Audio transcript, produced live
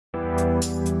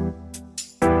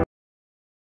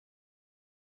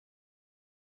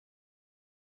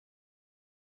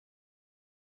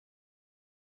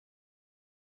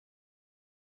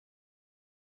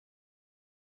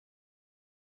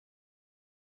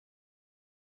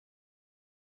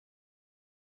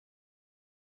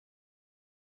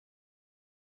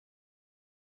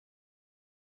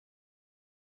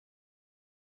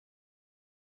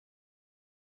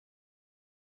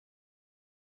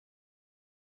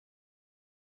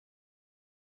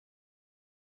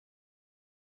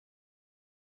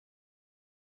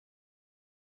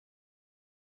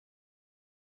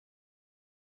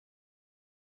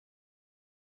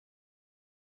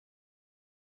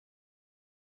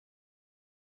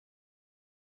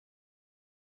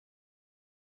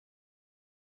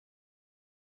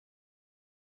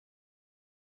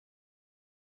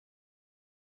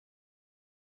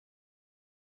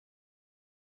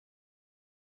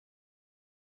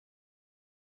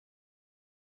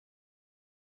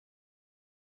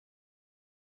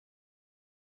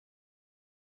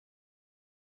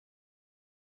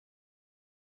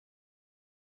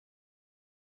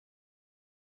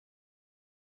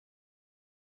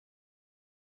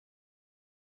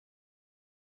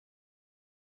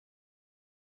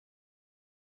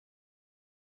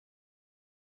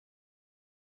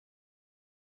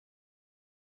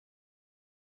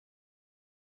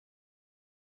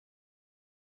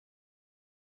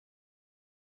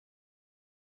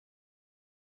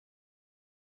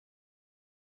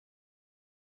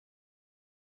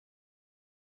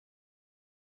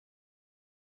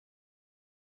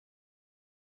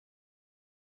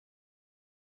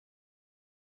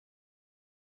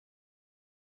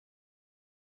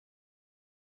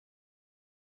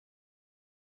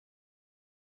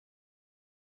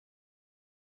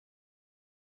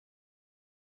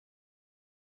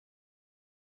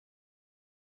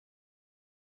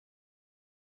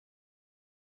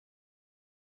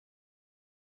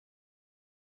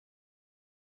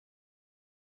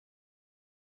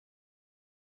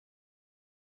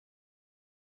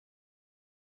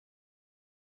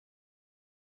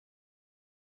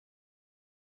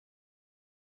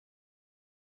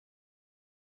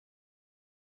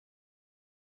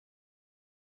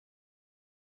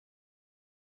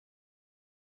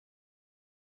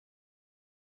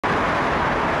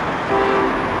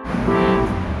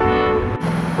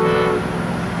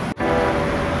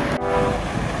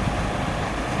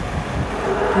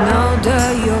Now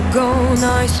that you're gone,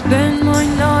 I spend my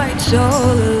nights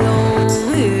all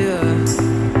alone here,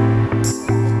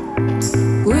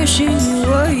 wishing you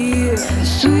were here,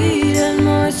 sweet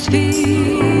atmosphere.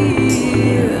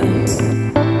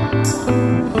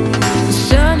 The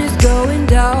sun is going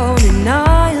down and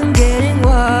I am getting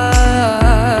wild.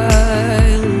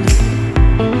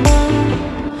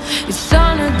 It's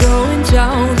not going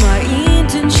down, my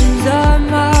intentions are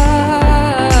mild.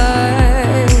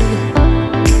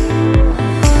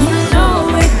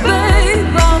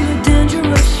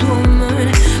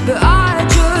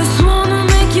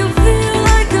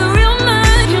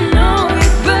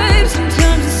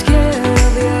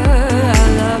 Of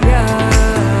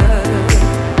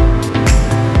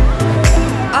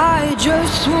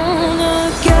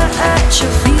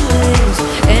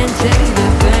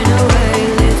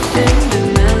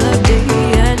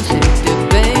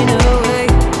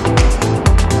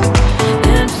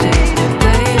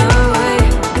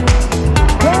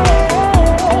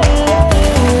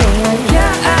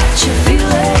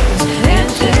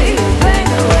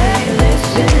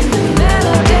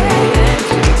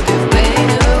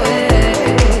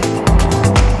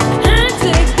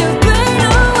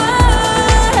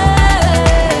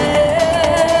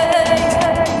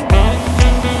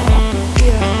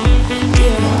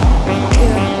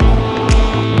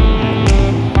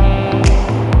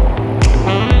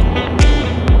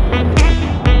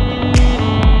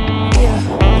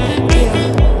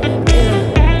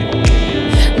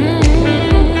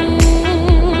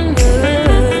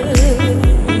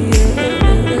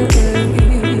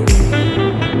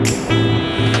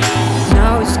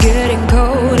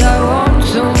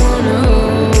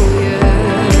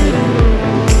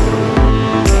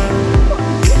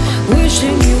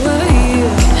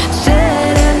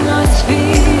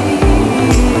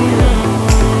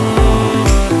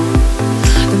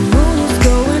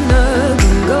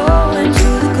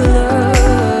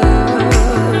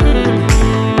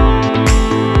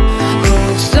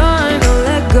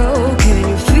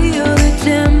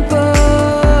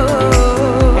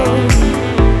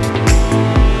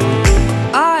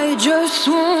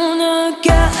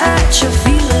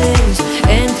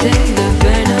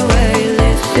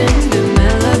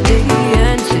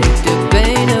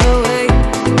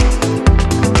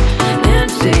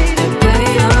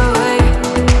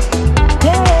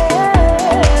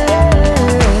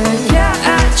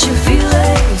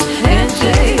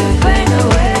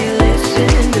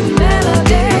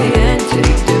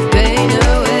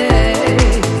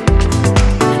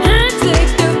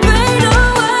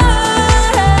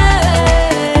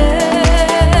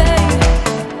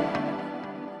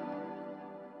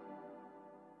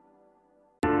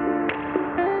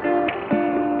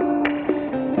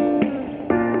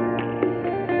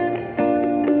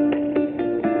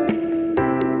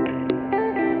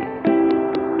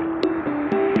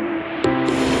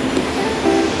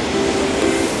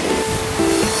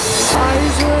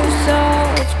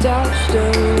touch the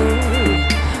moon.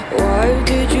 Why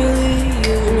did you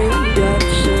leave me that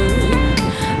soon?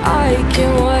 I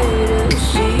can't wait to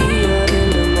see you in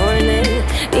the morning,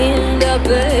 in the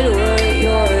bed where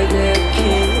you're the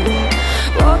king.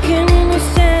 Walking in the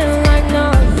sand like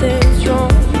nothing's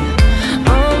wrong.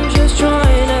 I'm just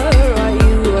trying to write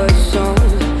you a song.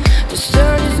 The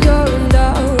sun is going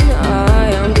down, I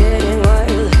am getting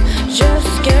wild.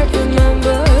 Just can't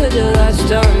remember the last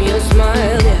time you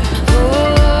smiled.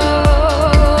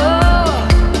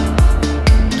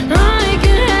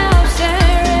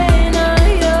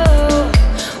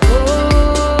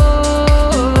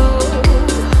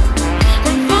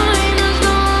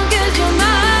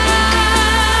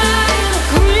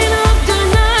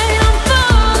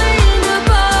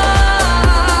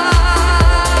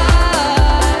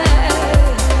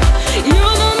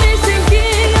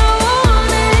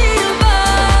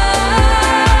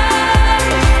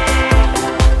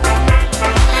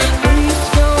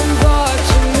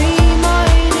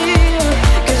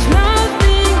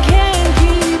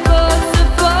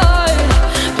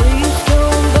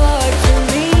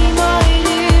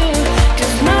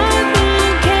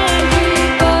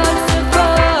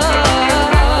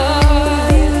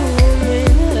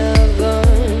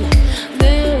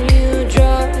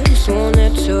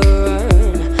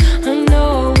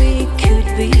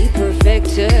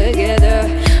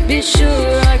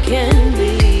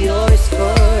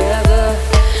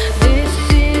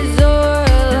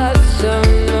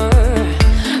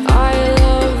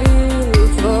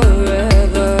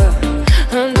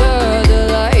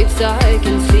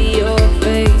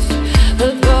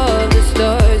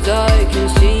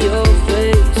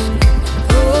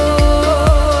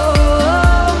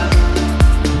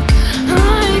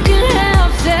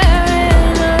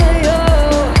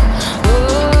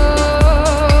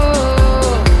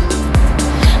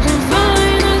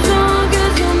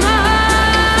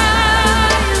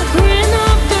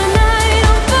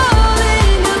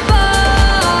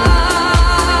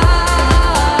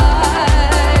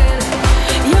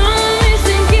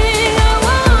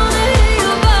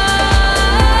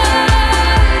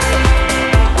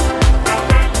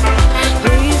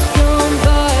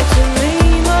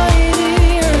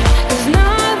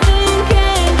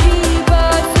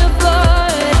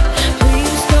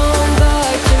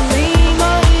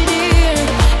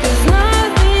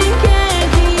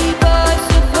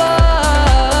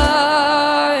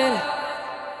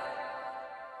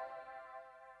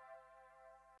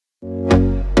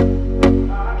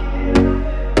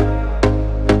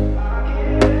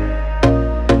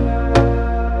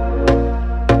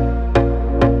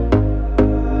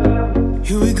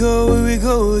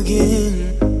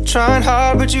 Trying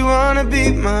hard, but you wanna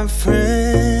be my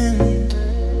friend.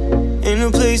 Ain't no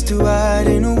place to hide,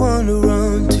 ain't no one to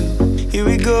run to. Here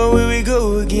we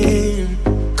go again.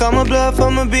 Call my bluff,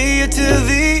 I'ma be here till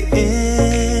the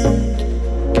end.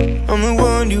 I'm the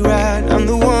one you ride, I'm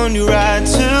the one you ride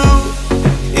to.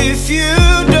 If you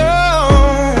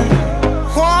don't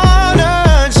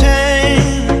wanna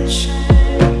change,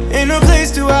 ain't no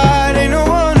place to hide, ain't no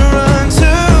one to run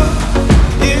to.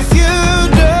 If you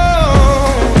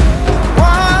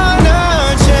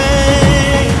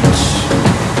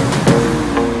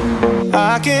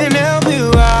I can help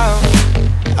you out,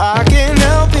 I can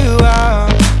help you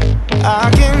out, I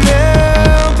can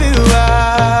help you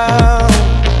out,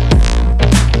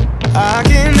 I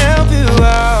can help you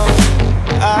out,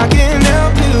 I can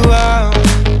help you out,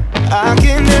 I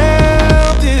can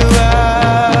help you out.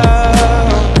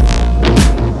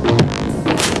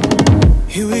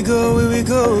 Here we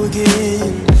go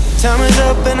again. Time is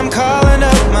up and I'm calling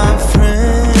up my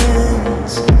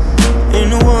friends. Ain't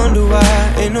no wonder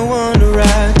why, ain't no one to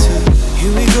ride to.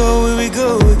 Here we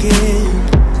go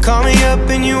again. Call me up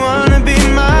and you wanna be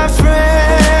my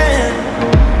friend.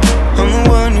 I'm the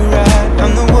one you ride,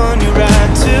 I'm the one you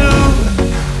ride to.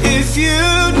 If you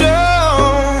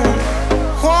don't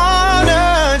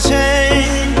wanna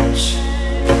change,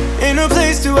 ain't no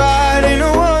place to hide, ain't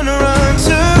no one to run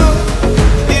to.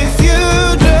 If you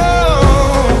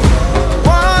don't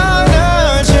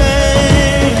wanna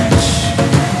change,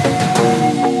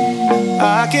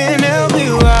 I can help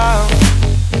you out,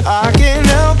 I can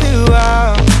help you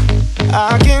out,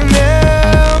 I can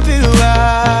help you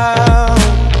out,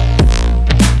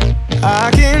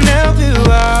 I can help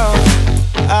you out,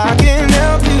 I can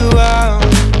help you out, I can help you out,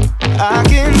 I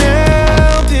can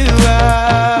help you out,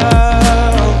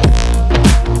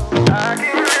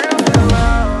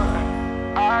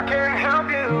 I can help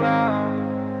you out,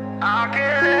 I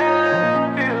can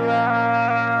help you out.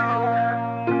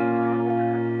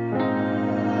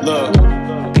 Look,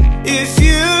 if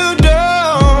you don't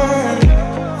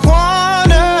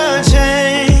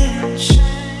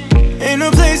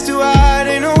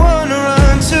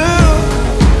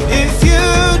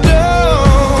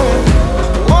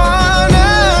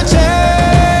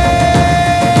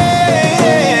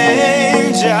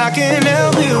I can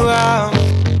help you out.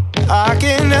 I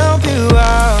can help you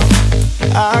out.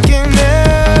 I can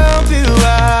help you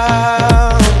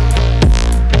out.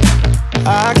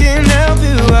 I can help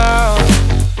you out.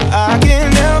 I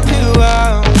can help you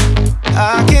out.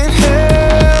 I can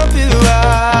help you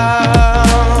out.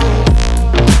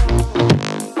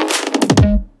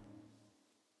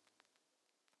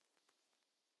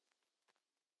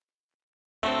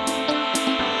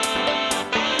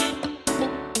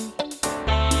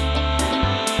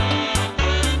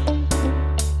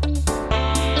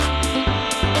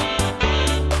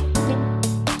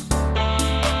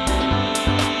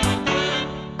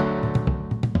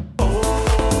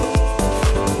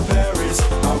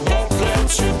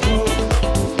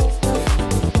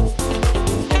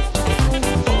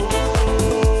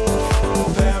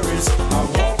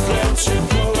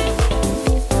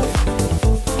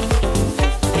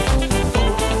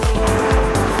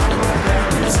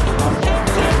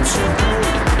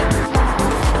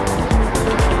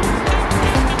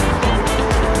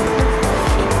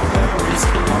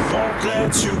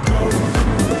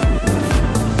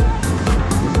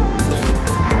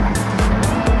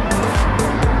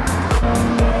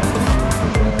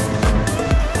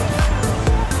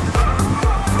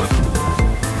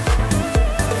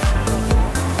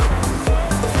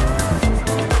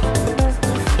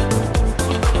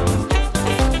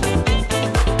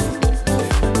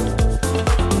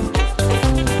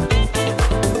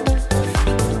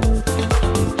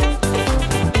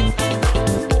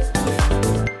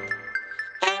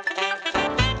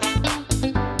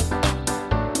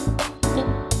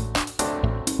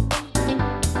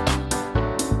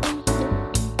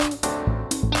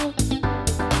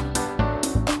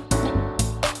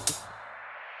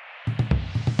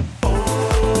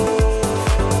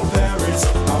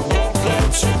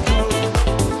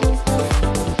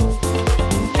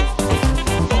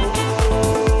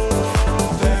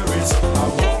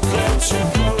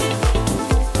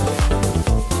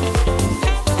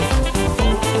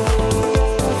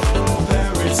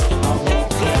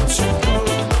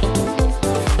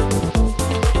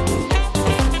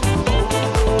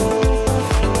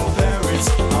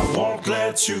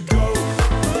 You go.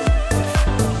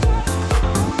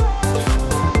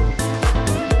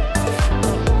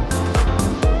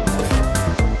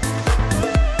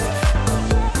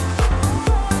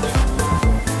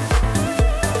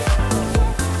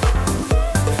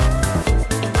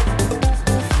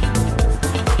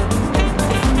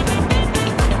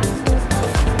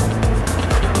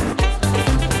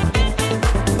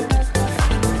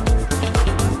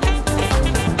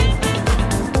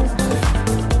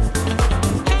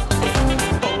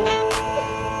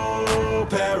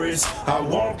 I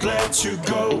won't let you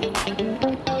go.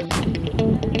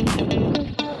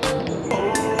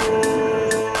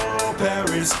 Oh,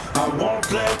 Paris, I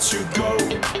won't let you go.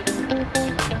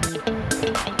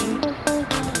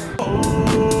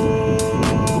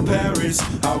 Oh, Paris,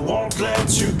 I won't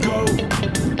let you go.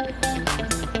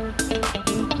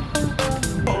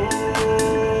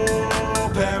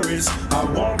 Oh, Paris, I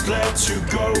won't let you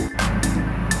go.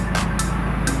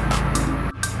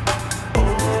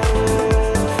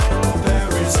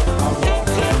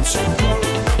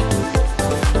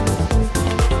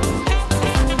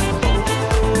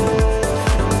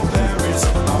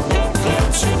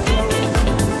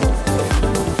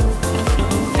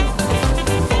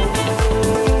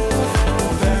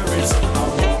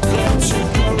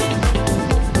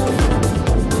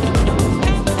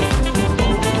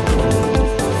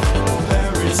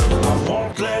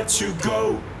 You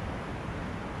go.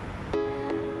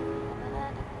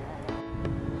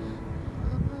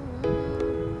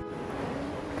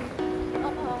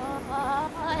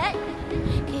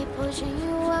 Keep pushing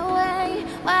you away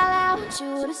while I want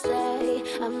you to stay.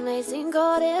 Amazing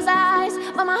cold as ice,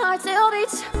 but my heart still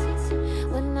beats.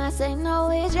 When I say no,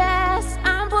 it's yes.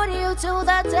 I'm putting you to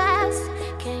the test.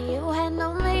 Can you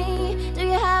handle me? Do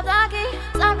you have the key?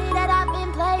 Sorry that I've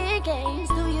been playing games.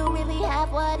 Do you really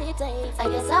have what it takes? I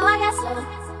guess so, I guess so.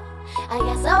 I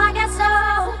guess so, I guess so.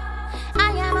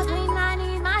 I am a queen, I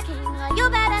need my king. Are you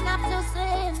bad enough to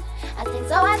sin? I think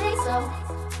so, I think so.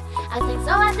 I think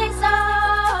so, I think so.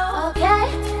 Okay,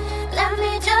 let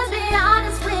me just be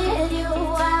honest with you.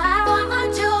 I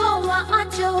want you,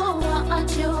 want you,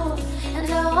 want you. And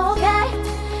okay,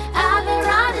 I've been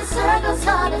running circles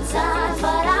all the time,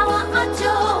 but I want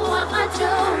you, want you,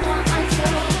 want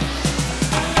you.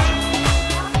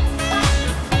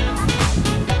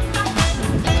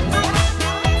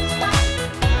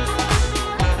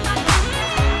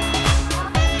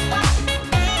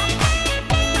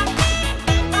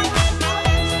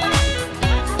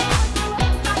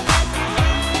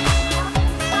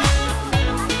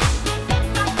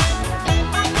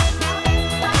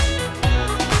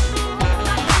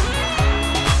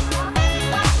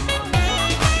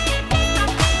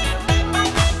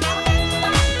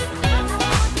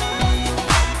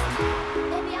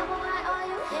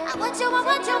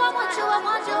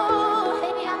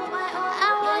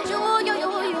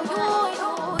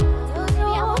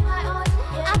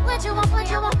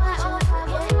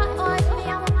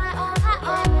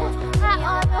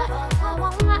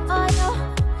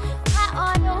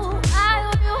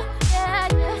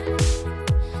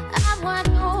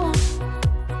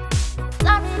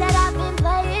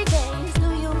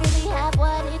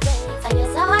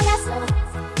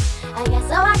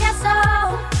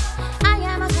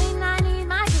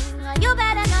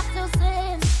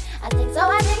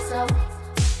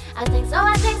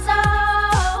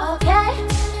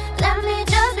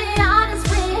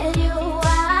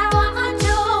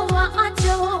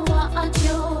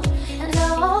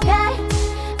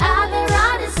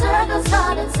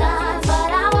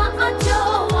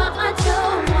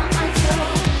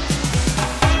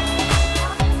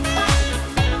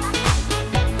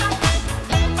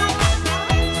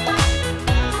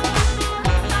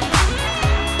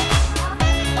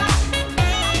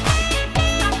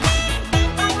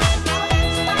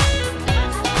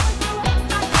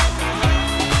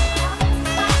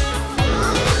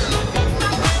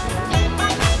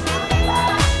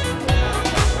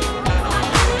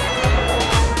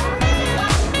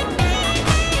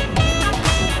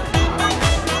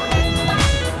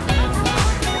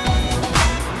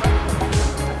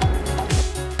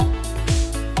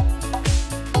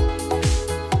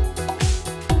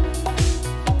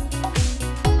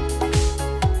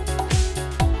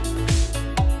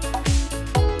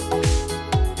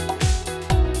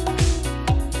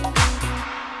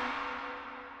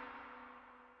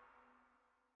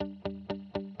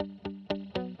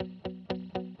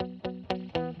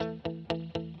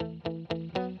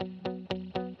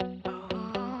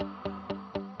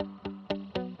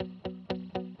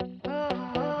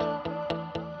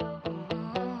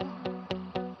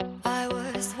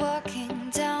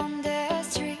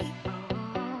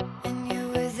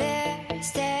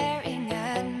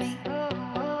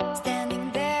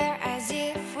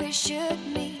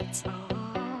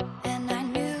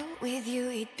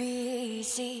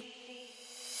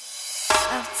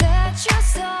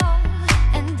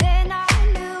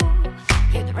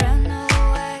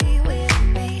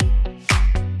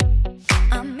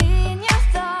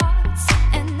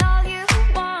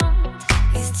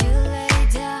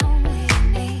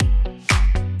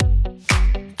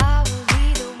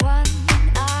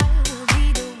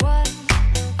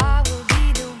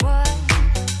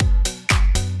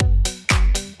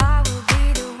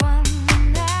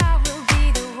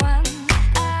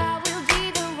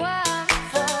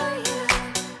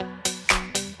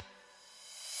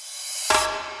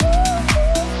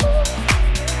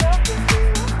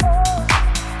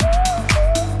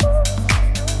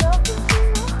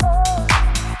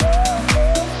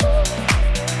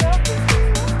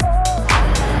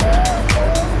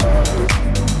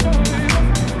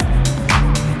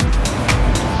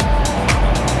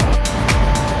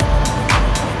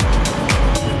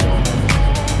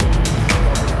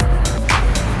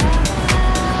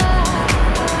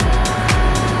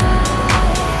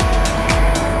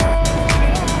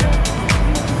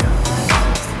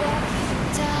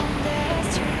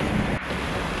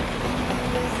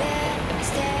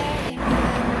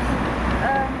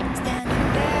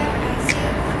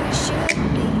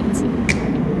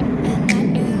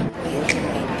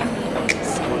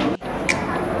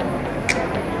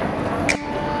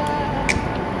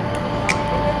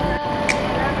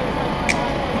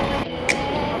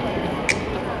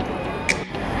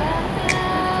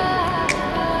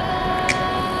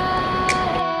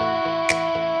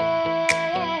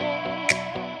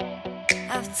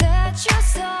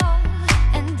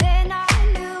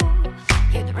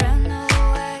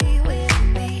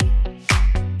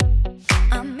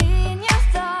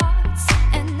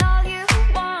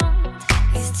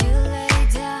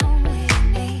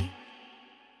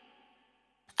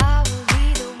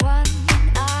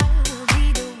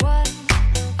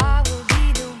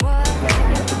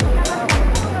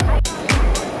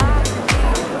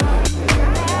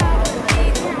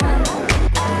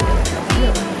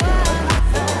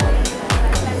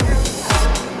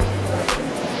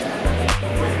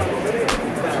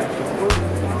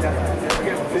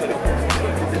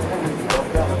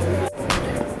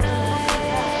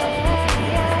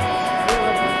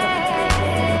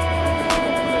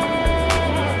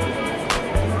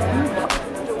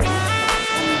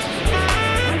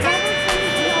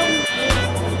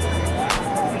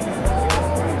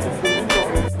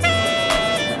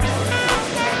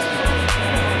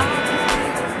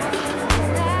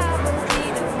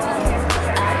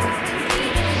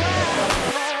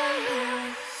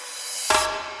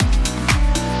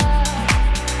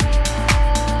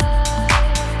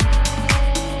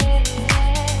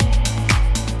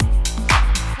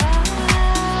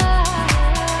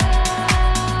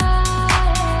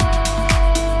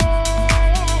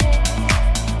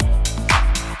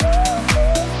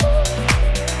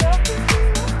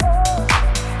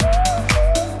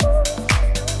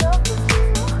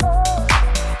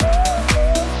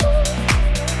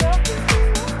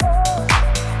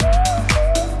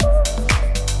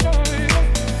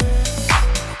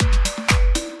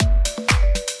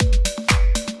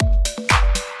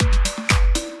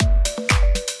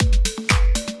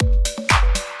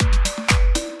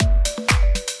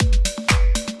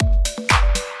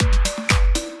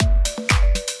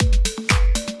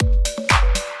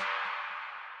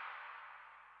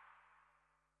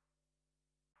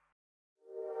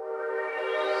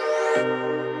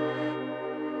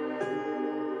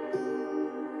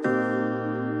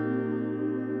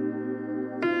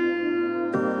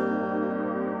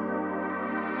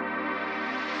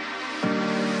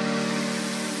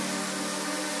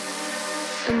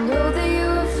 I know that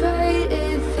you're afraid,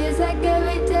 it feels like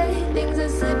every day things are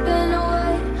slipping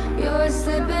away, you're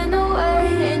slipping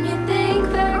away. And you think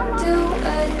back to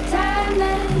a time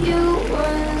that you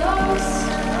were lost.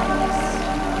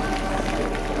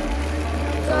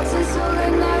 Thoughts are so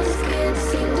organized, can't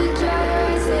seem to dry your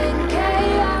eyes, and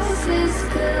chaos is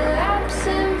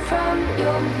collapsing from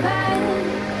your mind.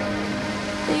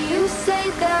 And you say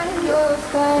that you're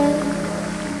fine,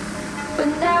 but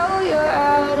now you're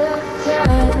out of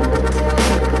time,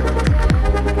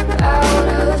 out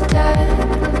of time.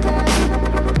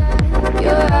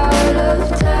 You're out of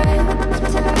time,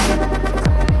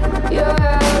 you're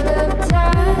out of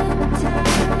time,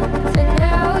 and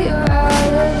now you're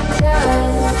out of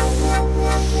time.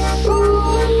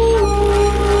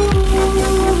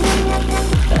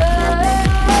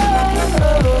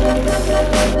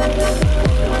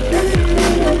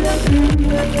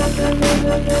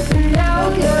 Now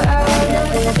you're out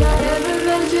of time. Never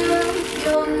measure up,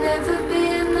 you'll never be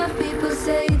enough. People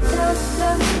say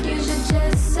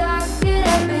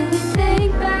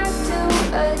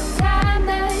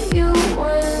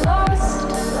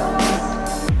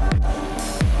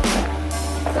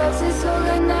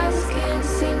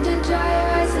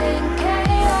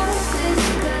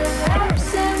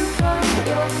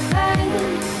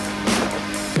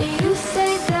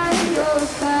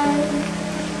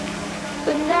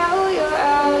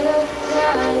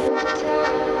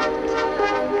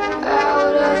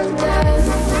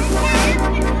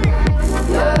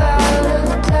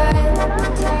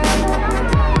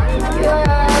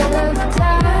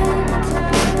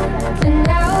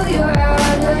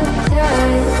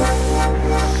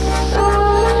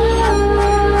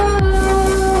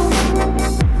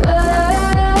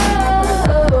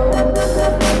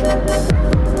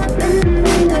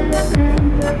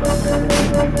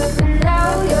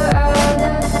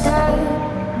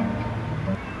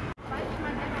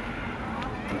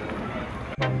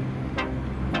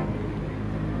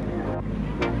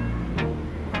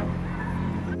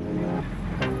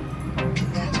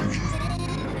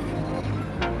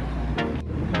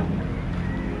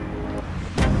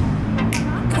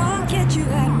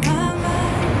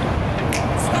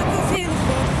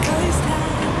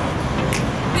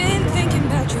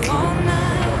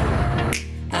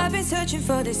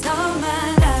for this all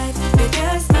my life. You're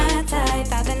just my type.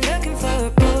 I've been looking for a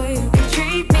boy who can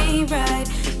treat me right.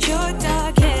 Your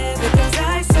dark hair with those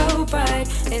eyes so bright,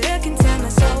 they look into my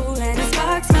soul and it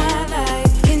sparks my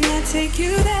life. Can I take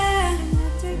you there?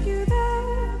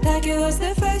 Like it was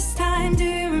the first time, do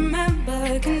you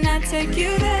remember? Can I take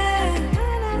you there?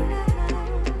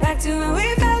 Back to when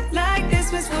we felt like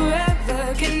this was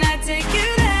forever. Can I take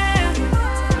you there?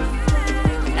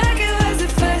 Like it was the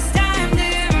first time, do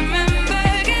you remember?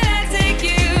 Can I take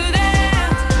you there?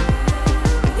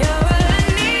 You're all I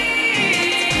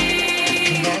need.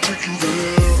 Can I take you there?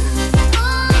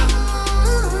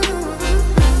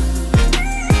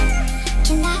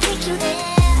 Can I take you there?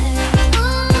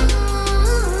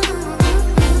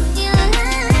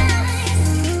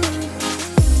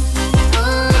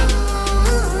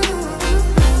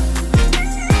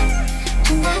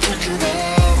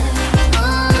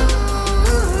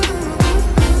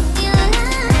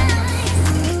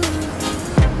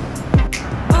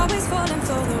 Always falling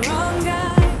for the wrong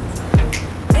guy.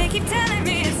 They keep telling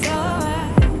me it's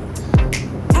alright.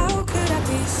 How could I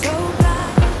be so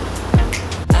blind?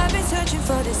 I've been searching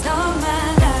for this all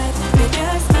my life. You're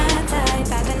just my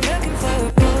type. I've been looking for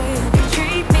a boy who can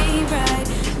treat me right.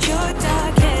 Your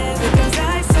dark hair with those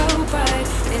eyes so bright,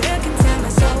 they look into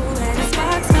my soul and it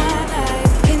sparks my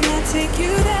life. Can I take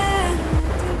you there?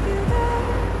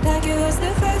 Like it was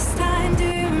the first time, do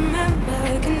you remember?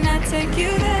 Can I take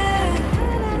you there?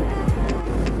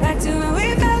 Back to when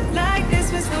we felt like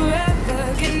this was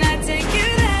forever. Can I take you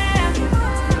there?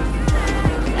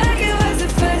 Like it was the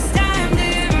first time, do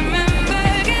you remember?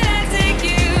 Can I take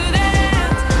you there?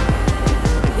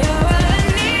 You're all I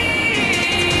need.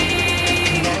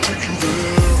 Can I take you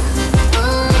there?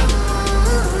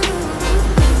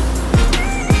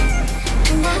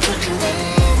 Can I take you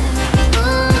there?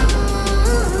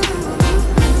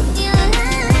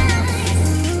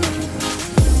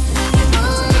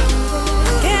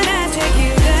 Can I take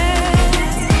you there?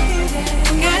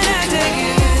 Can I take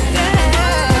you there?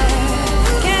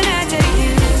 Can I take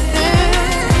you there?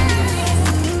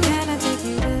 Can I take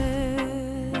you there?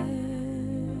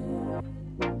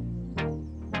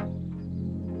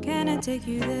 Can I take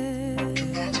you there?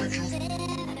 Can I take you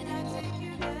there?